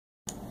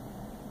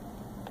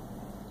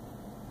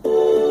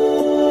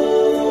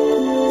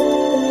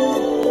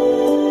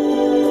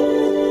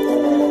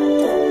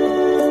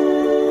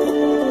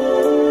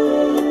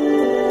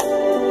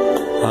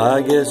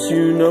I guess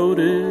you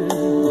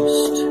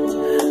noticed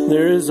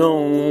there's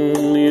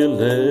only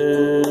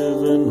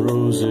 11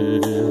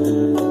 roses.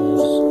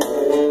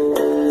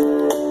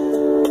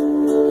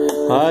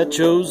 I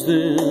chose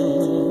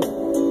them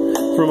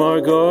from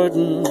our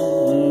garden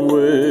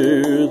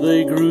where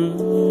they grew.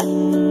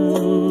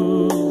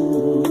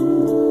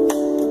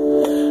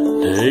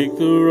 Take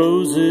the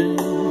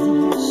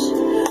roses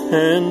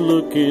and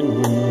look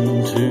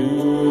into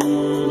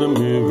the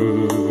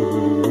mirror,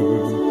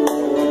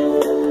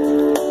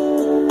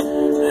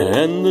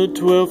 and the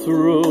 12th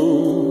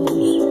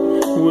rose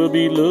will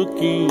be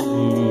looking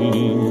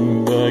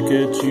back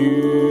at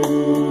you.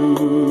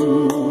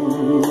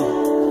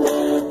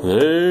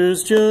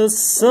 There's just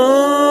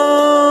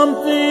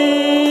something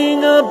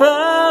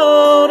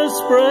about a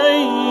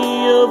spray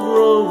of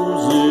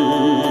roses.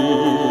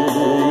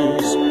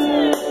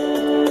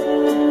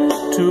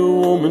 To a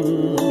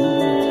woman,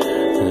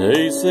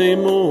 they say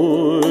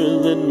more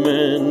than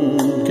men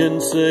can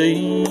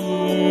say.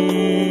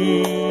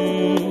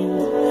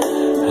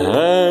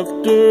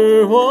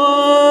 After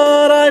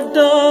what I've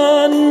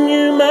done,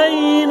 you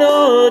may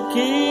not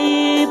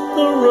keep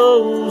the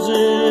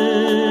roses,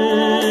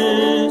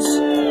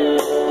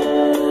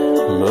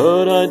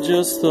 but I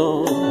just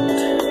thought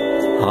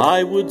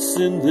I would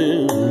send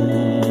them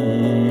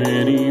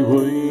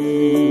anyway.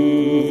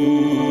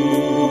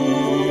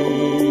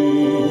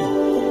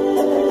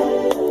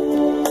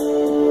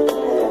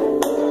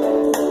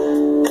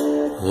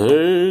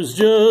 There's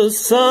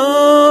just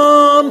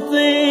something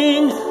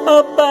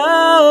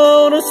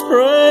about a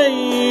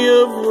spray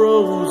of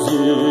roses.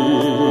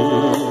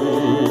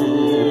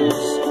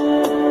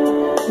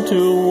 To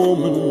a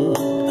woman,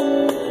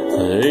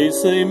 they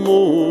say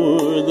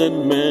more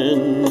than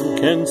men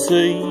can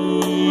say.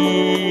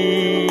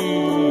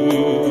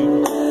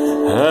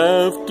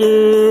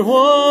 After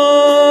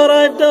what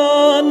I've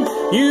done,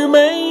 you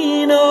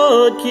may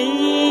not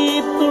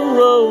keep the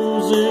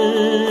roses,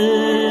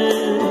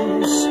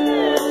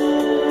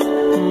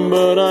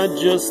 but I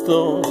just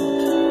thought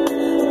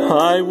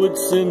I would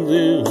send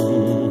them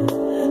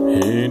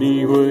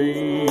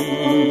anyway.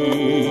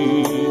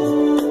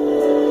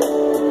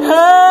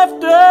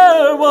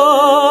 After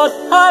what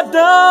I've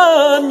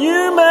done,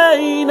 you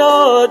may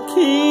not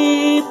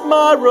keep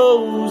my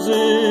roses,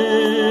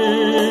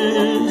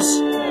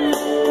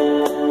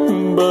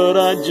 but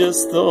I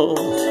just thought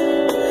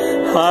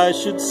I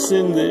should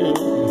send them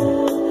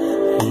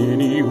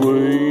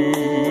anyway.